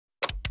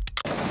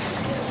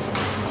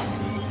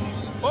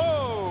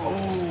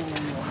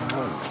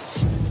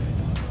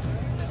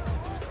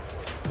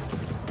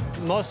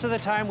Most of the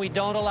time, we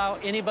don't allow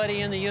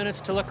anybody in the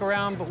units to look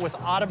around, but with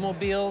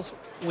automobiles,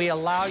 we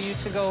allow you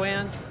to go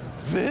in.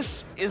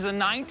 This is a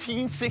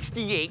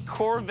 1968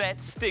 Corvette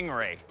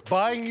Stingray.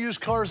 Buying used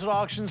cars at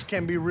auctions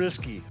can be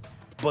risky,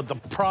 but the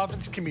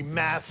profits can be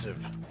massive.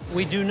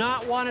 We do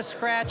not want to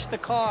scratch the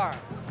car.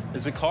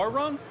 Is the car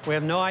run? We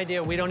have no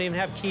idea. We don't even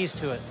have keys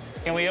to it.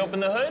 Can we open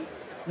the hood?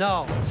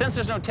 No. Since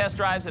there's no test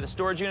drives at a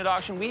storage unit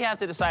auction, we have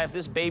to decide if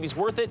this baby's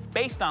worth it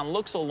based on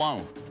looks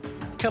alone.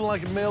 Kind of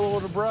like a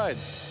mail-order bride.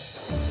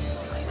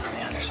 On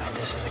the underside,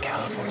 this is a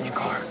California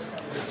car.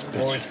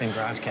 Or it's been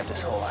garage kept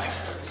his whole life.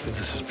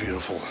 This is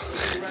beautiful.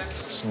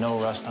 There's no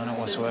rust on it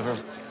whatsoever.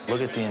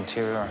 Look at the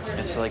interior.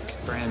 It's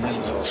like brand new.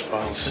 Those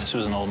files. This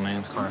was an old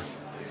man's car.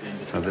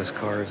 Now, this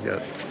car has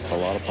got a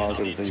lot of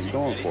positive things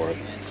going for it.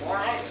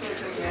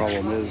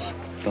 Problem is,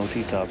 no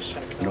T-tops,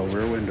 no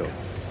rear window.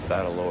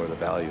 That'll lower the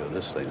value of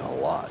this thing a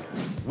lot.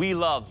 We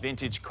love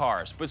vintage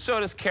cars, but so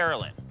does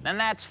Carolyn. And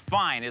that's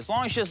fine, as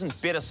long as she doesn't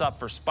bid us up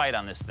for spite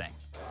on this thing.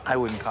 I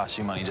wouldn't cost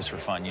you money just for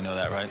fun, you know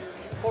that, right?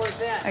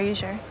 Are you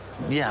sure?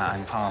 Yeah,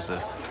 I'm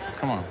positive.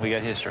 Come on, we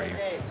got history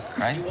here,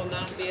 right? You will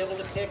not be able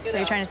to pick it So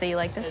you're up trying to say you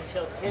like this?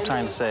 I'm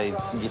trying to say,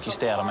 if you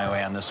stay out of my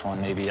way on this one,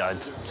 maybe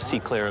I'd see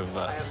clear of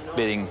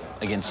bidding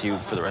against you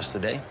for the rest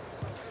of the day.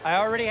 I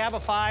already have a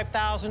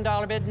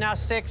 $5,000 bid, now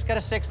 6. Got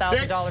a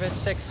 $6,000 bid,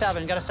 6,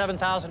 7. Got a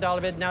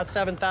 $7,000 bid, now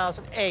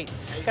 7,000, 8.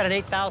 Got an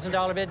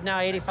 $8,000 bid, now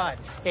 85.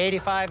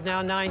 85,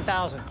 now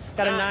 9,000.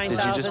 Got a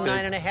 9,000,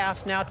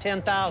 9.5, now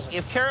 10,000.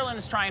 If Carolyn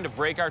is trying to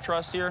break our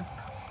trust here,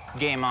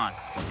 game on.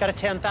 Got a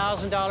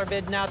 $10,000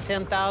 bid, now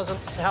 10,000.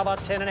 How about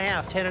 10.5?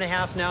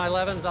 10.5, now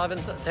 11, 11,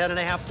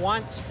 10.5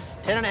 once,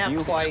 10.5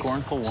 You twice.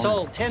 scornful woman.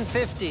 Sold,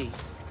 1050.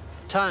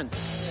 Ton.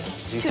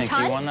 Do you 2 think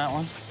tons? you won that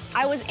one?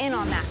 I was in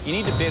on that. You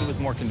need to bid with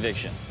more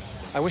conviction.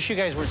 I wish you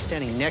guys weren't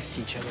standing next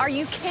to each other. Are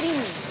you kidding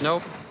me?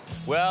 Nope.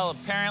 Well,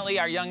 apparently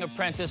our young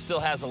apprentice still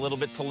has a little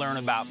bit to learn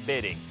about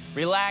bidding.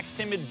 Relaxed,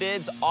 timid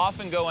bids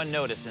often go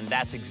unnoticed, and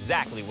that's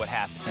exactly what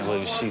happened. I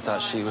believe she thought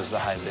she was the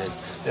high bid.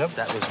 Yep.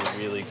 That was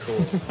really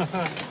cool.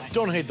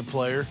 Don't hate the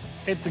player,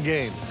 hate the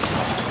game.